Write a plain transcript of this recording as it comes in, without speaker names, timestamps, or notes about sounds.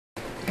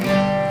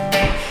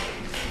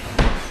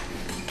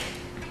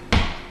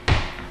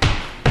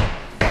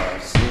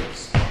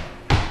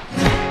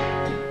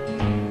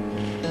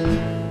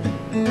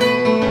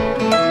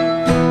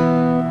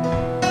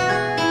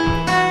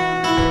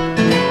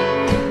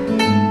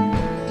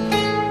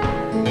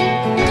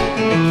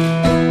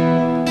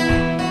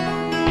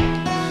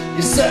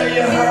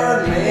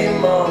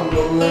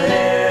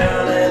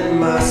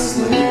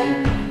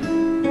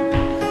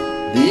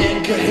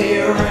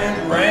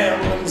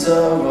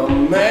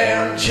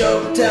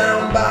choked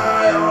down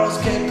by all his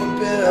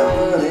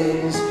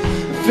capabilities,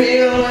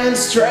 feeling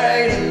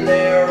straight and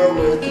narrow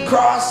with the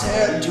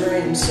crosshair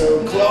dream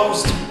so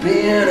close to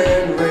being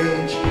in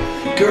reach.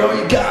 Girl,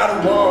 you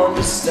gotta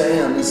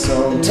understand that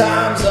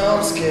sometimes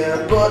I'm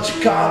scared, but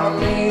you're calling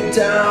me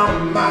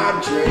down in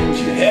my dreams.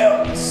 You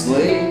help me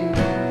sleep,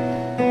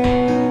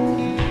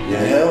 you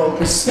help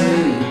me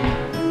sleep.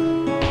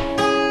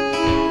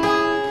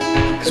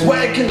 'Cause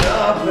waking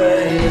up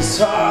ain't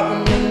hard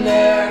when you're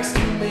next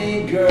to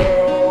me,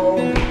 girl.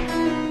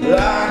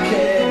 I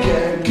can't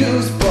get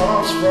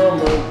goosebumps from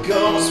a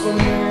ghost when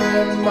you're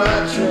in my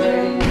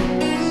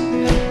dreams.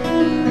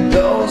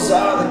 Those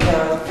are the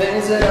kind of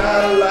things that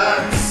I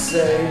like to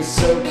say,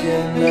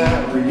 soaking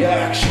that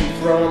reaction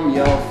from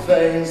your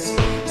face.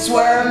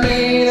 Swear I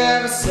mean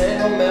every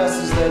single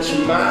message that you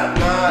might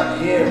not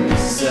hear me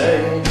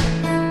say.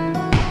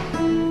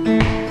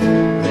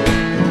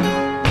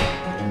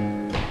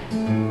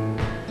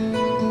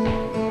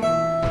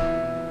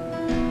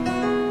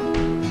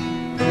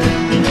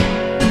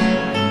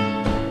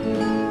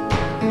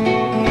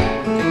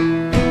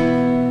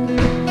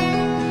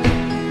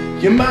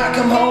 You might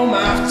come home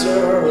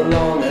after a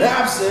long and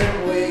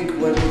absent week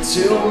when you're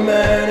too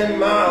many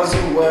miles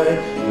away.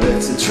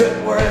 It's a trip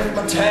where if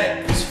my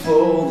tank was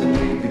full, then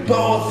we'd be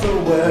both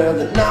aware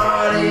that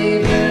not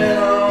even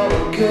on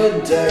a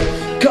good day,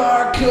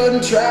 car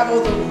couldn't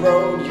travel the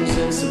road,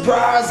 using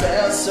surprise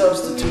as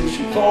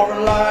substitution for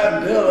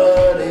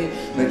reliability,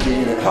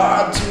 making it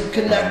hard to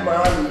connect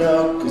my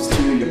knuckles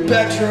to your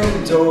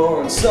bedroom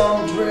door on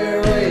some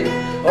dreary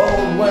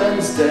old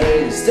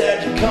Wednesday.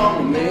 Instead you come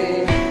to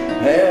me,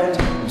 and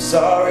I'm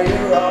sorry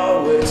you're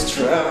always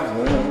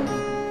traveling.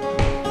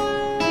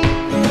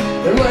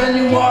 And when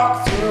you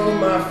walk through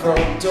my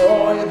front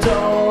door, you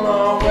don't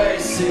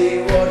always see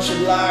what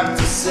you'd like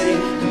to see.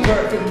 The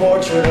perfect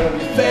portrait of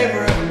your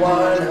favorite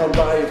wine, held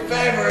by your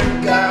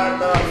favorite guy,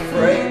 not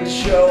afraid to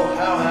show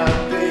how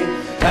happy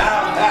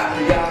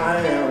I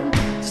am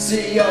to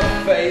see your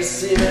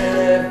face, even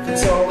if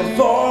it's only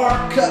for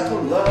a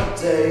couple of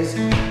days.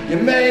 You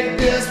make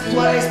this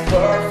place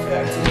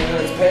perfect, and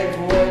it's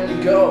painful when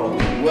you go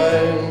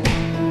away.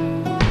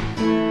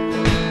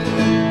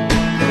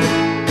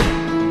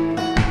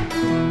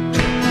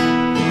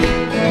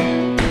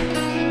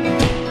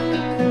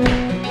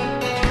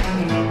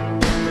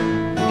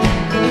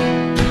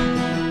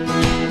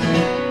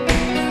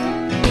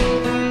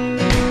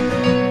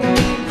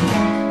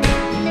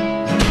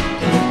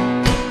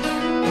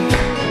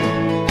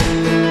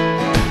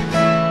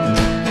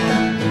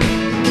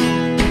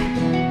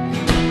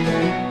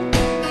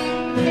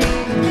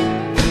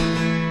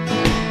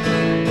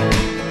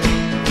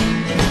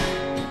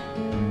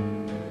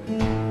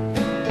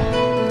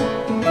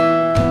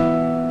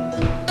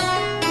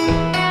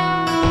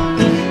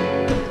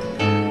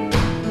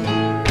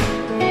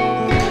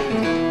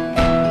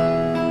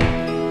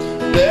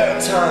 There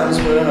are times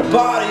when our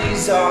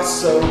bodies are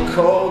so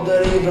cold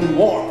that even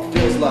warmth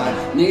feels like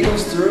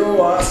needles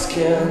through our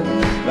skin.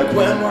 Like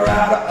when we're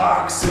out of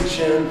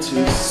oxygen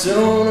too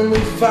soon and we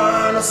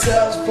find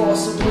ourselves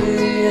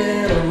forcibly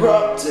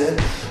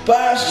interrupted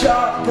by a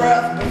sharp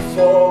breath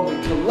before we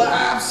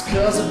collapse,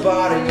 'cause our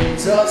body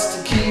needs us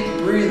to keep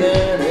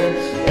breathing in.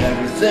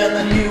 Everything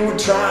that you were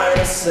trying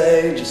to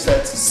say just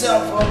sets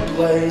itself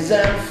ablaze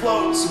and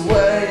floats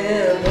away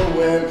in the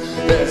wind.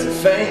 There's a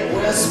faint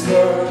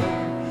whisper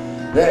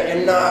that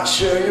you're not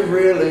sure you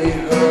really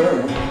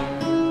heard.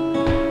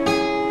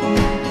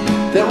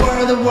 There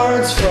were the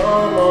words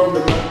from under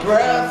my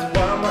breath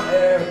while my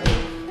air...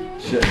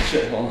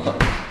 hold on.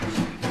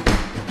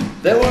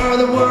 There were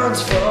the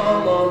words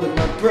from under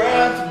my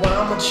breath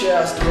while my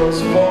chest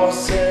was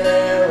forcing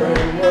air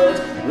and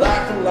words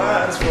like the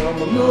lines from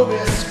a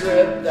movie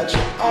script that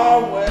you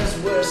always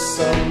wish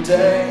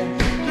someday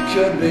you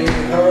could be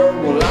heard.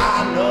 Well,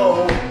 I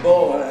know,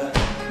 boy,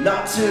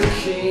 not too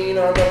keen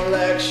on the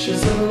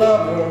lectures of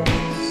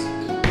lovers,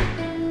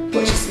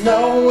 but just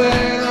know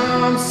when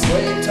I'm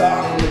sleep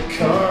talking, the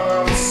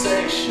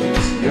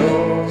conversation's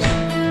yours.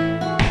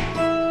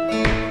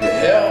 You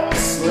help me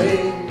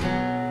sleep,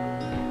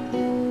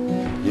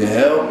 you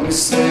help me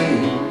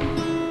sleep.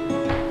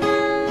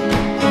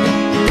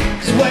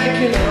 'Cause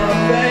waking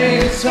up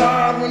ain't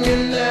hard when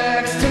you're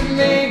next to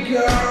me,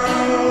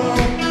 girl.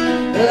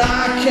 And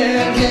I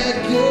can't get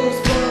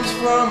goosebumps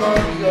from a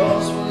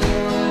ghost when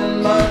you're in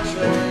my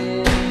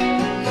dreams.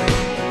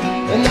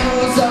 And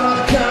those are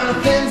the kind of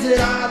things that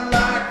I'd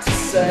like to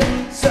say,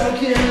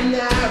 soaking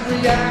that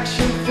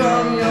reaction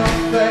from your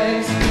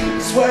face.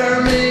 Swear I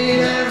mean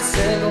every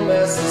single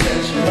message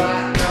that you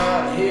might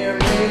not hear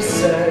me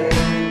say.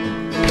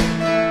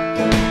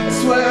 I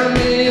swear I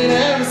mean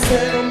every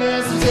single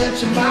message that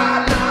you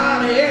might not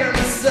hear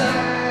me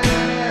say.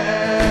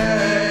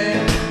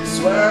 I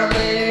swear I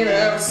mean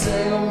every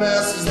single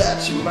message that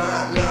you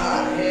might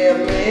not hear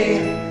me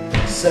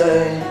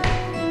say.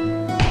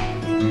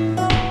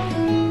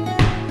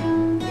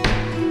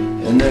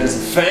 And there's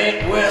a faint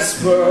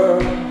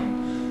whisper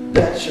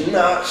that you're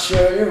not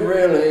sure you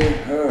really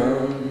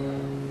heard.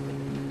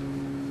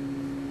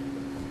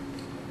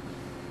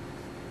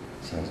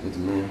 to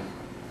me.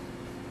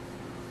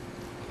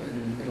 Put it in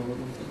the middle of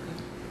the fucker.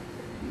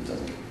 It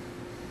doesn't.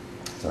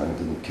 Time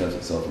didn't catch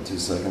itself in 2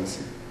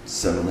 seconds.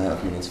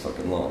 7.5 minutes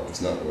fucking long.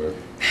 It's not worth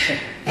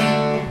it.